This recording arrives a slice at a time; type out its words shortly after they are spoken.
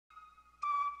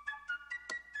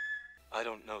I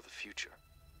don't know the future.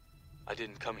 I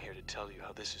didn't come here to tell you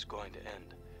how this is going to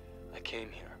end. I came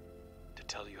here to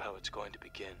tell you how it's going to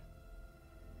begin.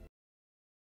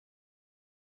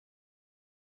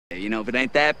 You know, if it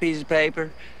ain't that piece of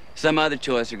paper, some other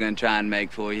choice they're gonna try and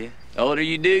make for you. The older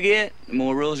you do get, the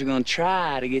more rules are gonna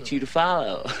try to get you to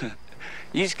follow.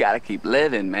 You just gotta keep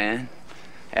living, man.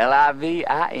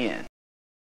 L-I-V-I-N.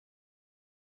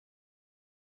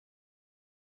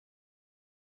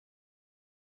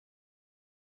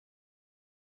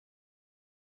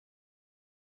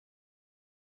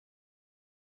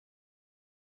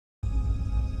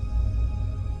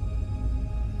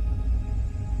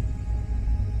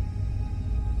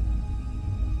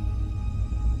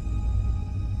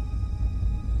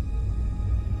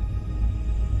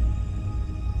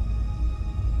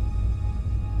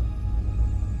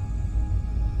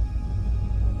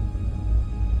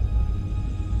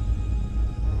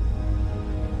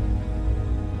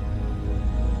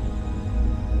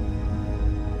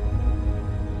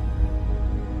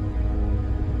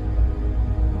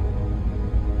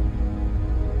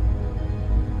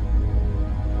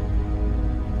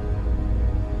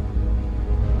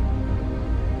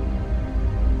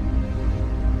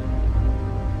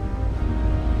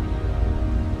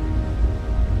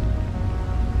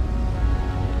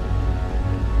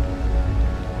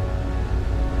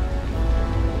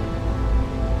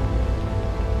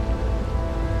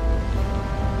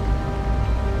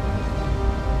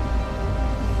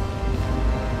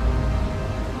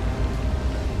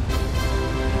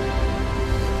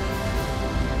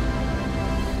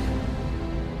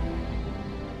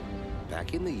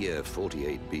 Back in the year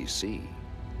 48 BC,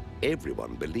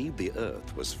 everyone believed the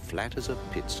Earth was flat as a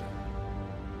pizza.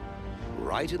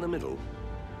 Right in the middle,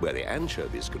 where the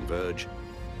anchovies converge,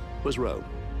 was Rome.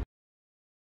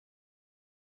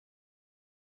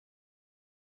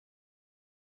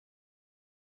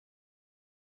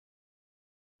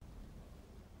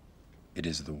 It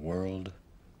is the world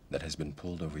that has been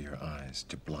pulled over your eyes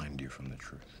to blind you from the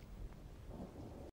truth.